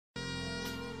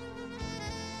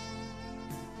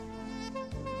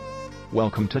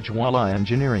Welcome to Jwala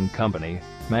Engineering Company,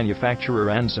 manufacturer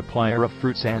and supplier of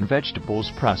fruits and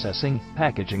vegetables processing,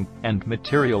 packaging, and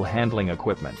material handling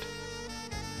equipment.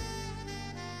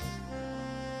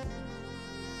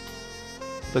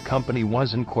 The company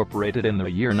was incorporated in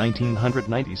the year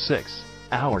 1996.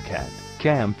 Our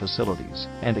CAD/CAM facilities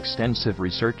and extensive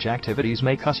research activities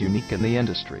make us unique in the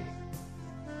industry.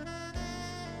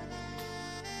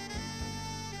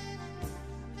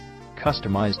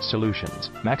 Customized solutions,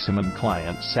 maximum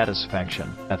client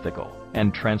satisfaction, ethical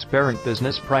and transparent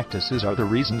business practices are the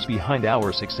reasons behind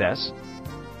our success.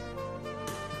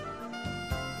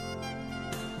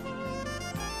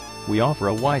 We offer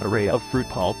a wide array of fruit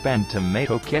pulp and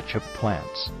tomato ketchup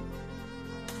plants.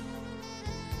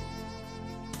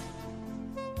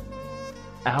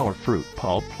 Our fruit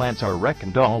pulp plants are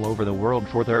reckoned all over the world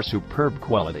for their superb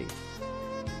quality.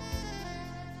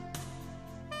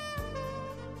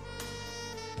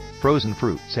 Frozen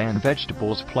fruits and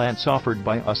vegetables plants offered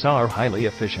by us are highly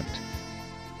efficient.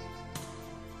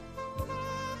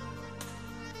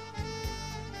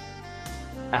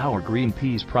 Our green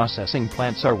peas processing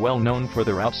plants are well known for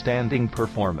their outstanding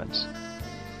performance.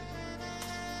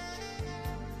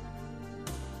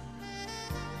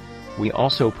 We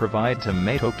also provide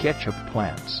tomato ketchup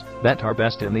plants that are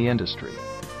best in the industry.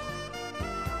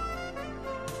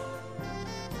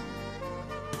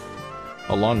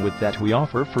 Along with that, we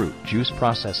offer fruit juice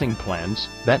processing plants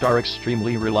that are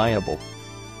extremely reliable.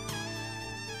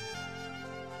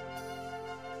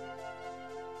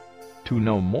 To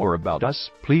know more about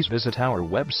us, please visit our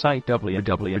website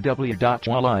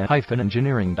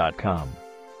www.jwala-engineering.com.